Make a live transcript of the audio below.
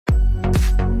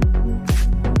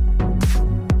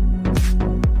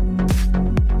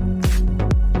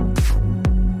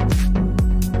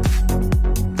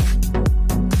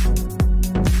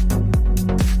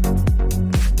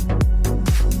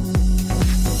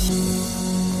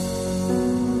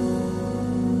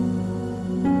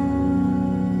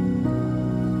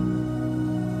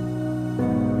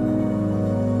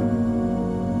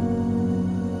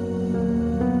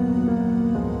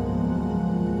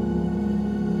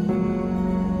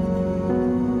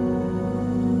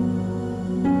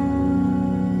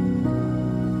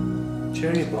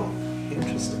Cherry bomb.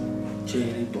 Interesting.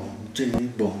 Cherry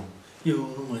bomb, you're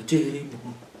my cherry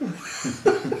bomb.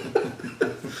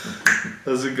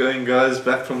 How's it going, guys?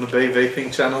 Back from the Bay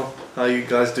Vaping channel. How are you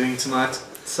guys doing tonight?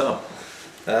 So,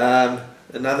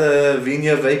 Another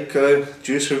Wiener Vape Co.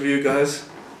 juice review, guys.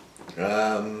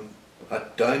 I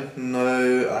don't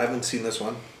know, I haven't seen this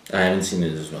one. I haven't seen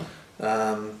it as well.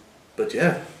 But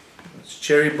yeah, it's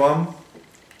Cherry Bomb,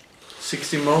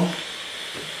 60ml,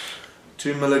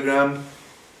 2mg.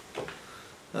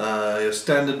 Your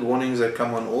standard warnings that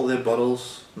come on all their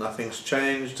bottles, nothing's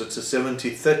changed. It's a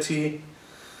 70-30.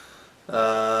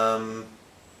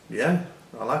 Yeah,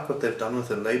 I like what they've done with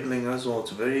the labeling as well.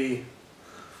 It's very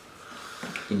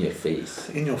In your face.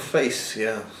 in your face,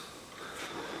 yeah.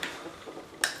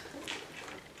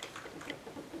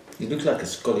 You look like a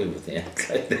Scotty with the hands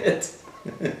like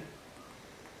that.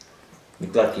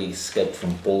 Look like he escaped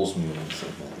from Paul's moon or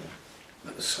something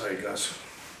like that. Sorry, guys.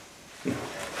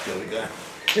 There we go.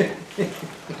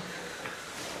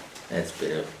 That's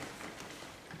better.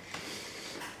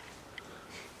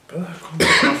 But I can't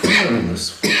put my finger on this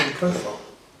fucking profile.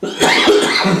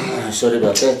 Sorry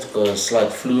about that, got a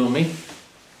slight flu on me.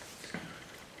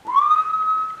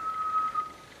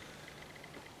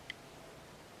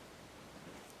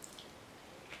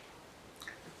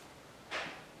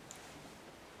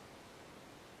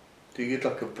 Do you get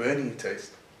like a burning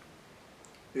taste?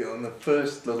 Yeah, on the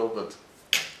first little bit.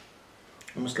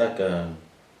 Almost like a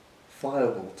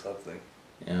Fireball type thing.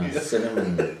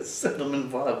 cinnamon. Cinnamon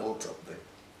fireball type thing.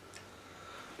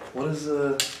 What does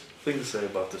the thing say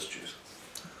about this juice?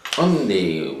 On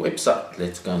the website,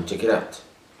 let's go and check it out.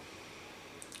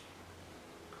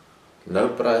 Low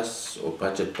price or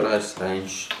budget price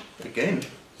range. Again?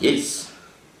 Yes.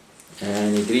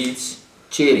 And it reads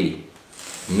cherry,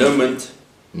 no mint,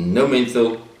 no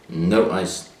menthol, no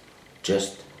ice,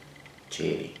 just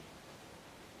cherry.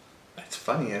 It's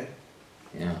funny, eh?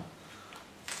 Yeah.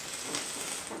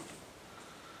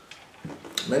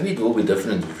 Maybe it will be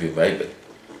different if you vape it.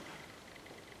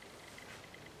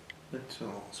 But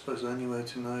I suppose the only way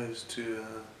to know is to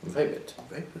Vape it.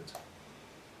 vape it.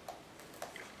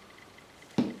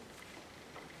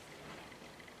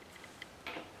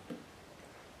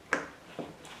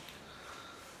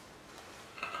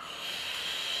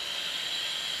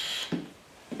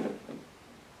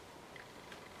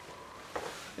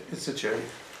 It's a cherry.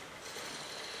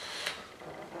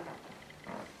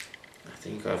 I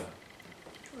think I've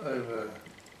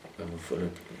overfull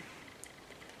it.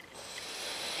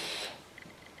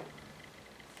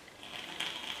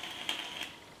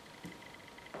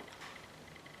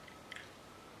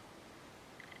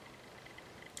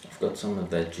 I've got some of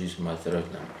that juice in my throat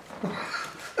now.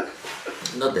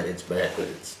 Not that it's bad, but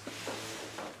it's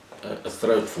a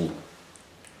throat full.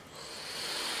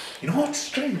 You know what's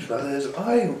strange, brother, is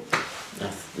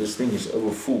This thing is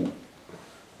over full.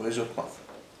 Where's your cloth?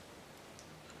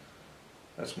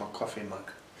 That's my coffee mug.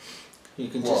 You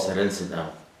can just rinse it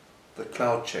out. The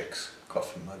Cloud Checks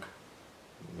coffee mug.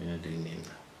 We're not doing it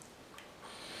now.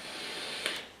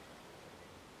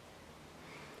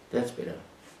 That's better.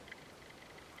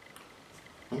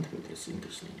 I don't think that's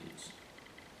interesting. It's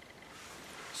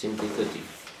simply 30.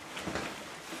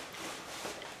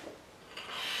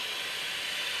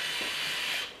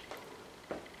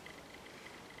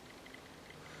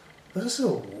 This is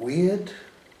a weird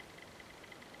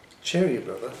cherry,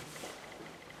 brother.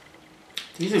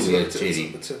 It is a weird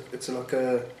cherry. It's like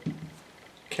a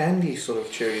candy sort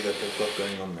of cherry that they've got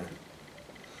going on there.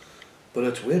 But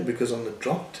it's weird because on the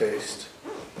drop taste,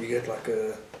 you get like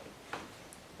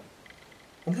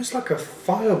almost like a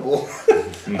fireball.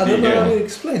 I don't know how to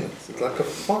explain it. It's like a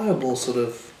fireball sort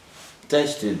of.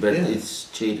 Tasted, but Yeah. it's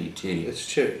cherry. It's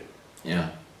cherry. Yeah.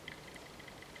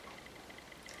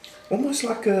 Almost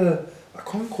like I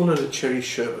can't call it a cherry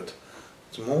sherbet.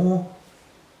 It's more.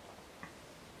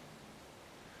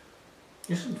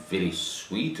 Isn't very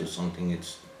sweet or something.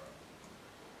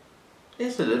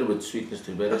 There's a little bit sweetness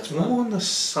to it, but It's more on the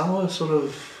sour sort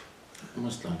of.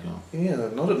 almost like Yeah,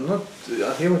 not.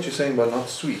 I hear what you're saying by not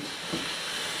sweet,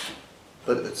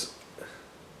 but it's.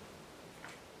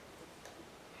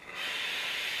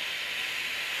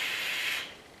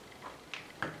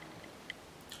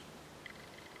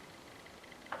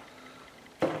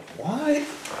 Why?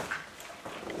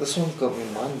 This one's got me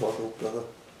mind boggled, brother.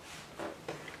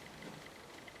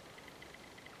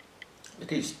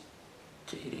 it is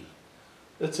cherry.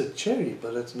 It's a cherry,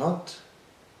 but it's not.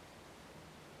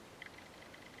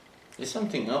 There's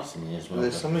something else in here as well.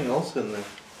 There's something else in there.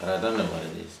 But I don't know what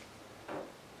it is.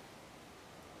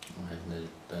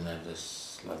 I don't have the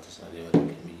slightest idea what it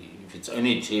can be. If it's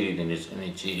only cherry, then it's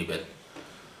only cherry, but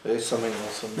There's something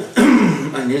else on there.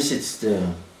 Unless it's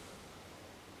the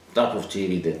type of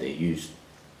cherry that they use.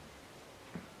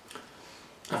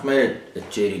 I've made a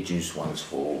cherry juice once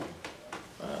for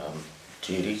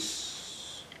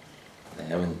cherries. I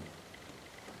haven't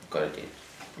got it yet.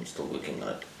 I'm still working on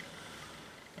it.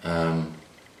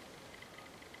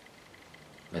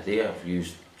 But there I've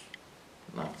used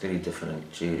like 3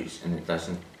 different cherries and it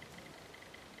doesn't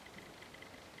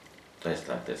taste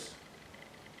like this.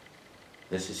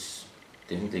 This is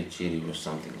definitely cherry with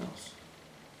something else.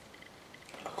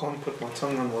 I can't put my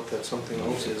tongue on what that something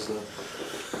else is though.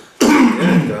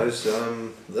 Yeah guys,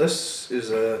 this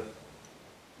is a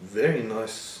very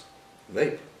nice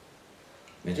vape.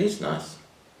 It is nice.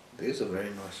 It is a very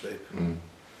nice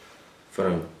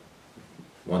vape.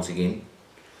 Once again,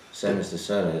 same as the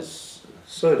soda,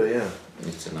 Soda, yeah.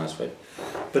 it's a nice vape.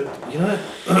 But you know,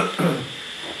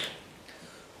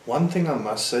 one thing I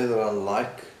must say that I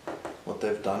like what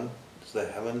they've done is they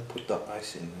haven't put the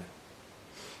ice in there.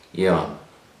 Yeah.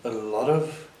 A lot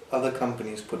of other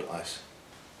companies put ice.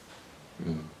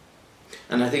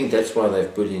 And I think that's why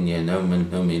they've put in here no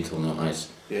menthol, no ice.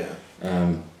 Yeah.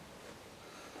 And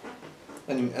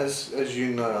as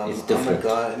you know, I'm a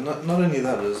guy. Not only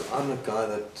that, I'm a guy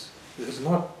that is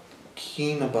not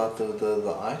keen about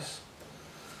the ice.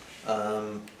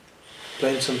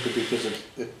 Plain simply because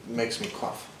it makes me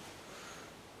cough.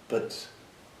 But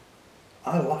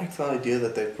I like the idea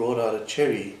that they brought out a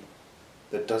cherry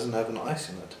that doesn't have an ice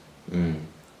in it.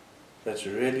 That's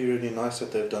really, really nice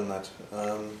that they've done that.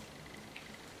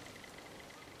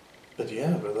 But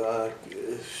yeah, brother,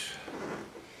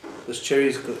 this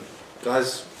cherry's good.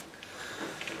 Guys,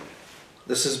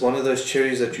 this is one of those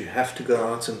cherries that you have to go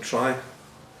out and try.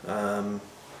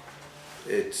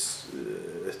 It's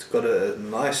got a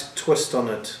nice twist on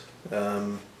it,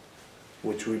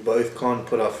 which we both can't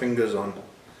put our fingers on.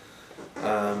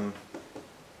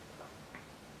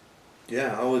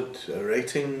 Yeah, I would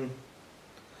rating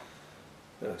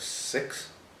 6.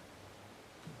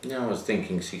 Yeah, I was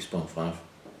thinking 6.5.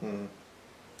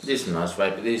 This is a nice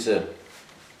vape. These are.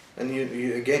 And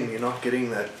you again, you're not getting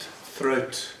that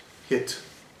throat hit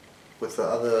with the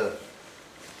other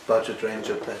budget range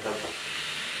that they have.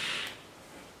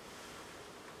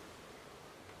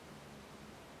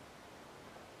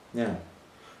 Yeah.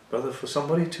 Brother, for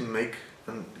somebody to make,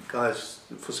 and guys,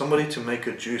 for somebody to make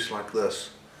a juice like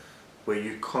this, where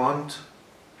you can't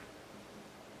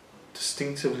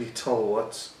distinctively tell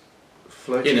what's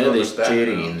floating on there's the back,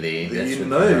 cherry in there. you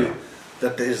know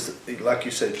that there's, like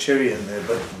you said, cherry in there,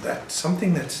 but that's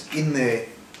something that's in there,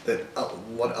 that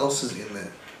what else is in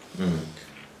there?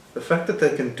 The fact that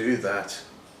they can do that,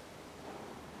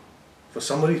 for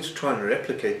somebody to try and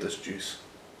replicate this juice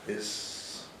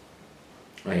is...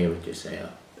 I hear what you say, yeah.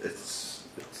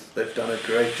 They've done a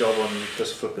great job on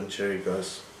this flippin' cherry,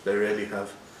 guys. They really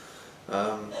have.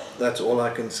 That's all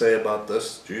I can say about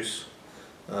this juice.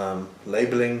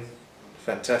 Labeling,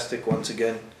 fantastic once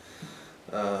again.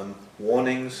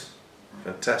 Warnings,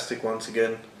 fantastic once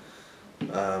again.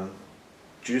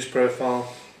 Juice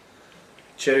profile,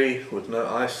 cherry with no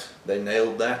ice, they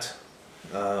nailed that.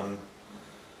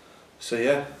 So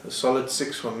yeah, a solid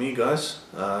 6 from me, guys.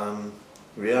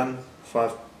 Rian,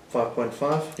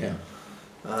 5.5. Yeah.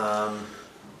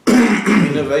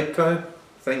 Wiener Vape Co,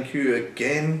 thank you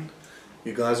again.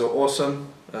 You guys are awesome.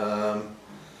 Go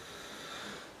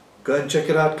and check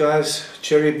it out, guys.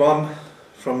 Cherry Bomb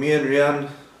from me and Rian.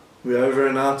 We're over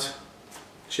and out.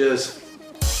 Cheers.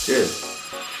 Cheers.